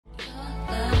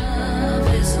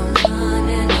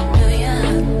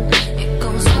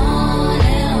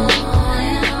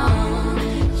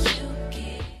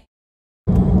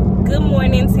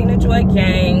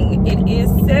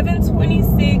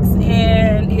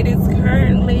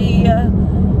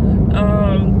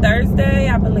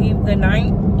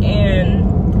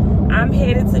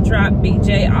drop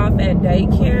BJ off at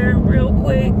daycare real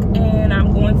quick, and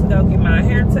I'm going to go get my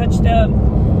hair touched up.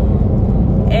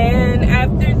 And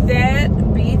after that,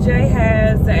 BJ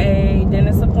has a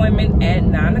dentist appointment at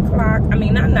 9 o'clock. I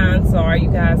mean, not 9, sorry,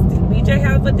 you guys. BJ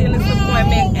has a dentist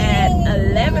appointment at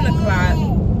 11 o'clock.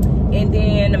 And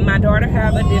then my daughter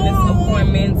have a dentist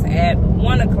appointment at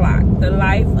 1 o'clock. The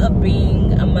life of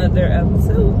being a mother of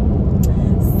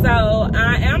 2. So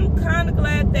I am kind of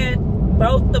glad that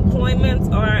both appointments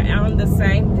are on the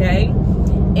same day.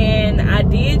 And I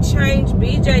did change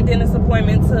BJ dentist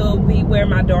appointment to be where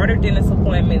my daughter dentist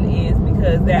appointment is,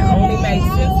 because that only makes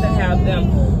sense to have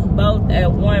them both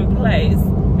at one place.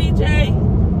 BJ,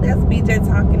 that's BJ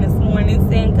talking this morning,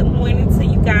 saying good morning to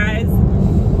you guys.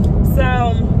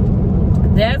 So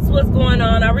that's what's going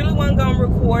on. I really wasn't gonna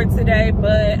record today,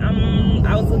 but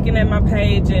I was looking at my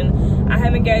page and I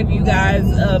haven't gave you guys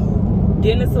a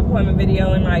dentist appointment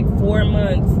video in like 4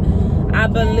 months. I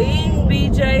believe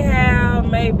BJ have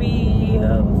maybe 4,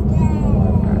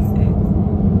 5, 6,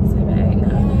 7, 8,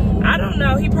 9. I don't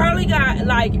know. He probably got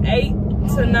like 8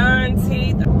 to 9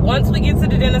 teeth. Once we get to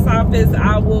the dentist office,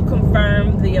 I will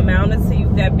confirm the amount of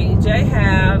teeth that BJ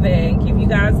have and give you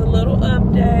guys a little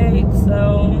update.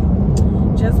 So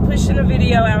just pushing a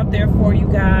video out there for you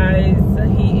guys.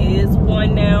 He is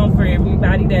 1 now for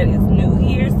everybody that is new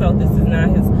here. So this is not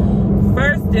his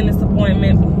first dentist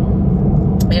appointment.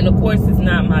 And of course, it's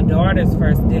not my daughter's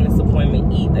first dentist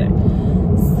appointment either.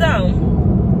 So,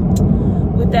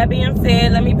 with that being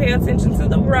said, let me pay attention to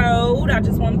the road. I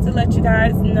just wanted to let you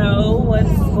guys know what's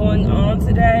going on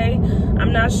today.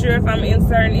 I'm not sure if I'm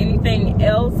inserting anything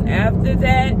else after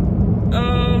that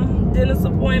dentist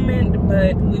appointment,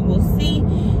 but we will see.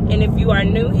 And if you are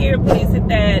new here, please hit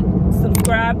that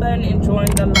subscribe button and join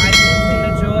the Life with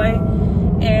Tina Joy.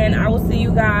 And I will see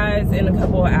you guys in a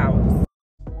couple of hours.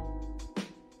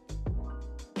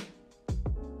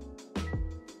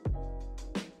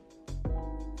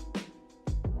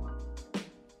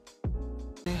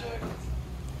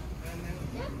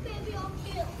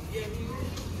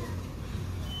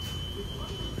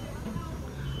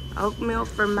 Oat milk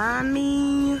for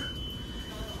mommy,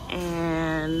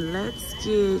 and let's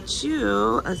get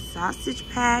you a sausage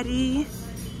patty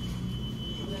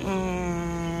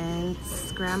and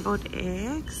scrambled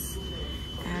eggs.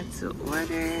 Add to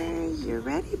order. You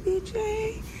ready,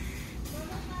 BJ?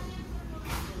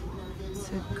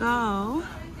 To go.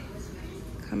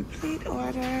 Complete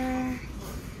order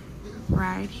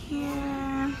right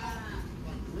here.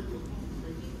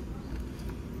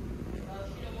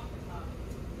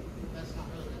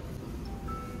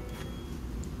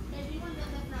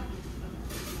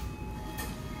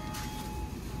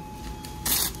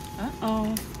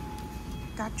 Uh-oh.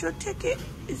 Got your ticket?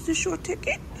 Is this your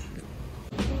ticket?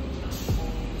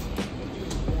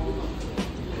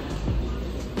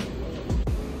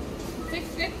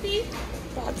 $6.50.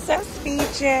 That's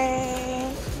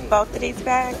BJ. Both of these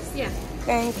bags? Yeah.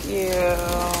 Thank you.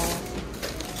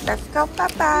 Let's go,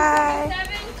 bye-bye.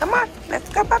 Come on, let's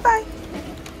go, bye-bye.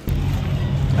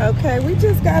 Okay, we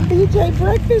just got BJ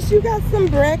breakfast. You got some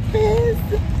breakfast?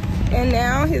 And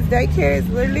now his daycare is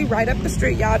literally right up the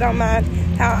street. Y'all don't mind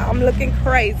how I'm looking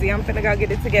crazy. I'm finna go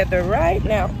get it together right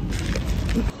now.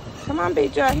 Come on,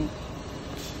 BJ.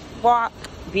 Walk,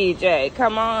 BJ.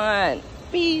 Come on.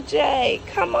 BJ,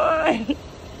 come on.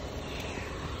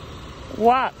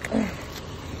 Walk.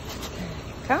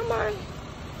 Come on.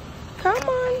 Come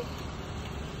on.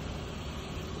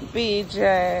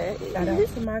 BJ. Shout out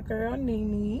to my girl,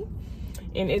 Nene.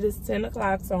 And it is 10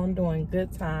 o'clock, so I'm doing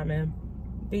good timing.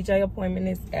 BJ appointment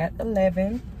is at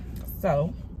 11,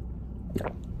 so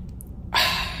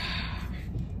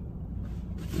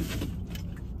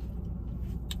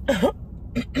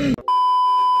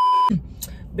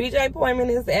BJ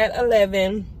appointment is at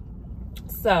 11,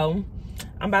 so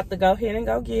I'm about to go ahead and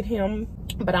go get him,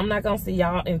 but I'm not gonna see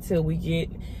y'all until we get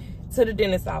to the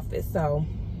dentist office. So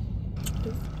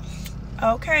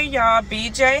okay, y'all,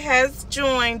 BJ has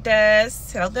joined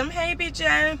us. Tell them hey,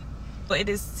 BJ. But it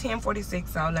is 10:46,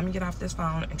 so let me get off this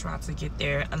phone and try to get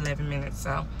there 11 minutes.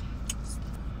 So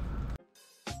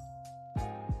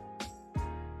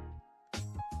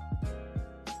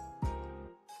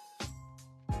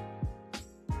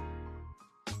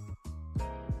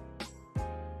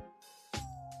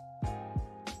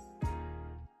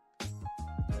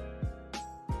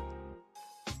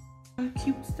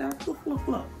cute stuff. Look, look,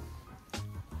 look.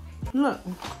 Look.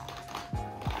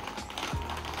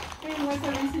 And what's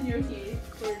the reason you're here?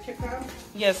 For a checkup?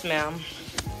 Yes, ma'am.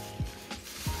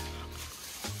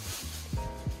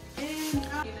 And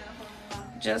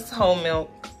just whole milk.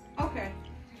 okay.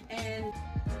 And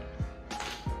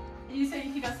you say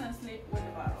he doesn't sleep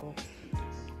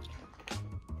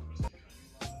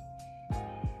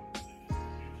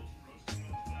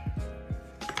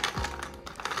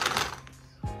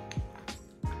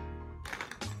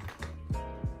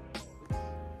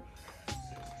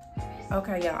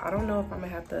Okay, y'all, I don't know if I'm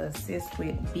gonna have to assist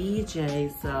with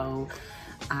BJ, so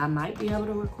I might be able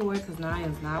to record because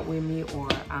Naya's not with me, or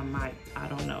I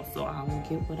don't know. So I will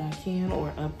get what I can or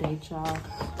update y'all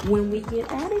when we get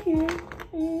out of here.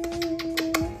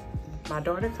 My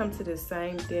daughter comes to the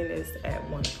same dentist at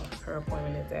 1 o'clock. Her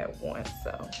appointment is at 1,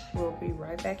 so we'll be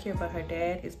right back here. But her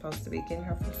dad is supposed to be getting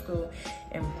her from school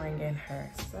and bringing her.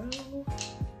 So,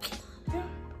 yeah.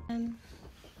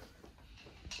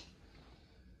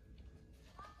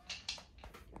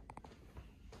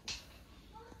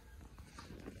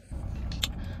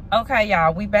 Okay,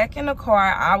 y'all, we back in the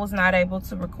car. I was not able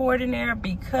to record in there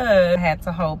because I had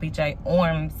to hold BJ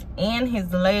arms and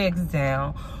his legs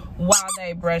down while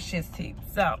they brush his teeth.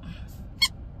 So,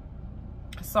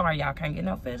 sorry, y'all can't get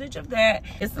no footage of that.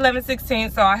 It's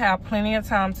 11:16, so I have plenty of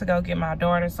time to go get my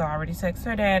daughter. So I already texted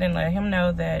her dad and let him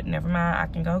know that never mind, I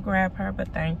can go grab her,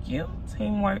 but thank you.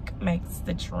 Teamwork makes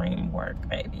the dream work,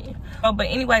 baby. Oh, but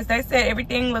anyways, they said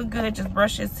everything looked good. Just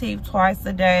brush his teeth twice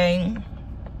a day.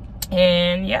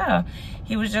 And yeah,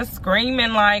 he was just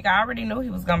screaming. Like, I already knew he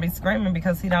was gonna be screaming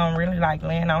because he don't really like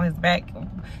laying on his back.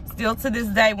 Still to this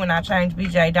day, when I change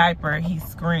BJ diaper, he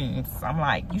screams. I'm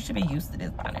like, you should be used to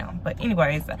this by now. But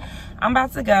anyways, I'm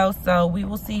about to go, so we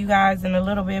will see you guys in a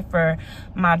little bit for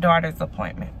my daughter's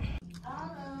appointment.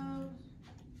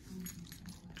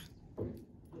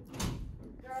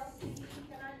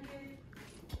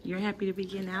 You're happy to be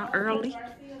getting out early?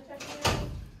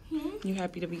 You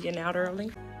happy to be getting out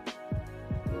early?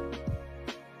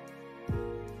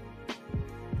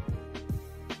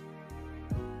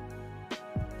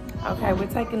 Okay, we're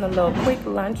taking a little quick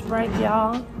lunch break,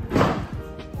 y'all,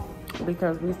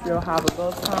 because we still have a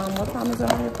little time. What time is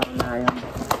it on your phone, Naya?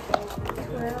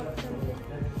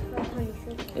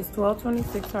 12:26. It's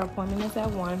 12:26. Her appointment is at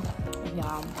 1.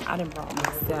 Y'all, I done brought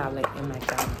my salad and my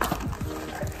McDonald's.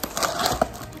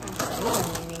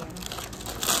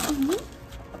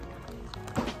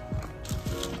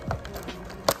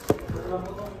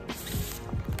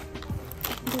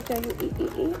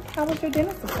 How was your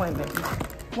dentist appointment?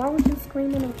 Why were you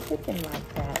screaming and kicking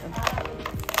like that?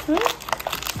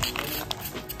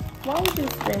 Why were you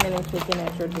screaming and kicking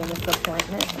at your dentist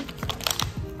appointment?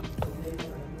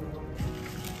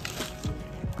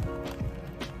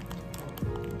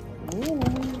 Ooh.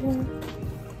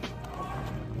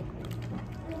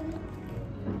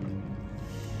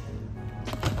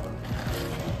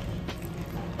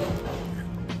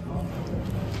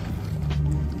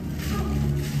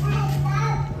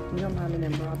 Your mama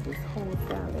done brought this whole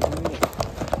salad and mix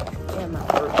and my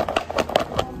burger.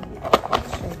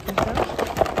 Shake it up.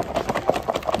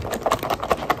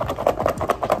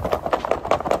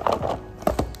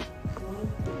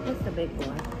 What's the big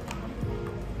boy?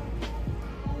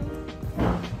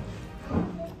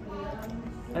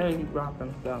 And he dropped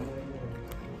them some.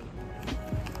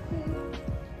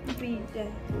 BJ.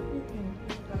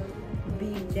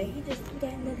 BJ, he just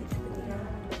got nuggets for the ground.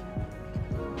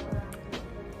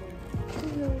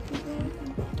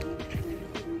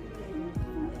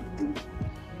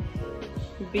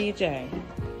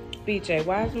 BJ,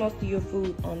 why is most of your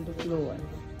food on the floor?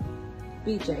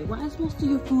 BJ, why is most of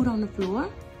your food on the floor?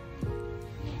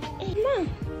 Come on.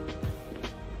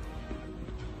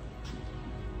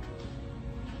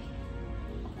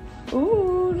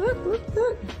 Ooh, look.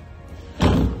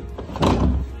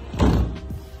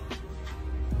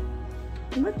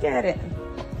 Look at it.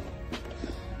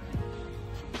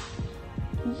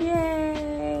 Yay!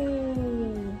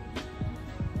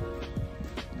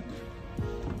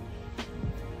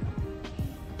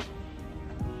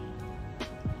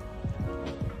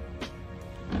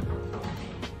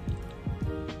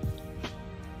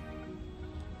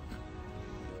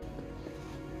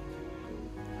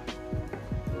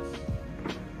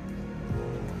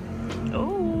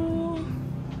 Ooh.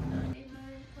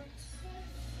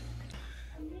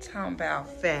 Talking about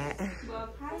fat. Well,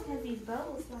 probably because these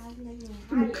bubbles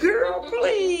sliding. Girl,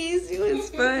 please. You is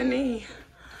funny.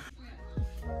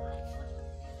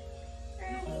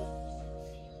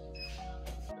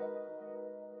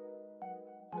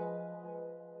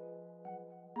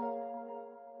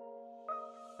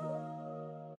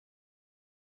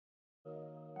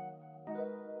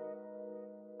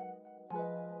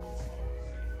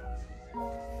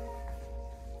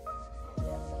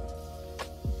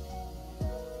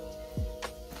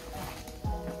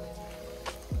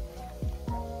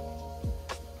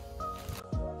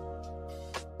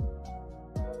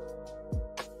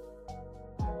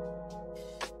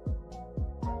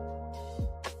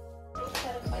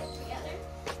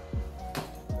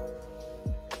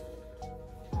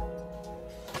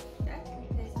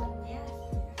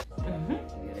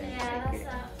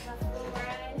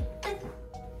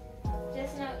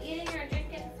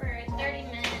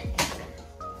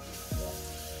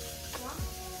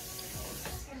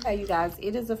 Hey you guys,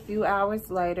 it is a few hours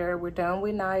later. We're done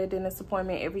with Naya dentist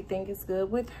appointment. Everything is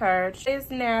good with her. She is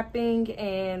napping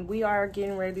and we are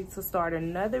getting ready to start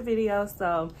another video.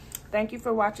 So thank you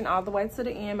for watching all the way to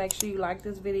the end. Make sure you like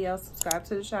this video, subscribe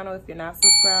to the channel if you're not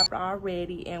subscribed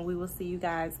already, and we will see you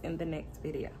guys in the next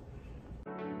video.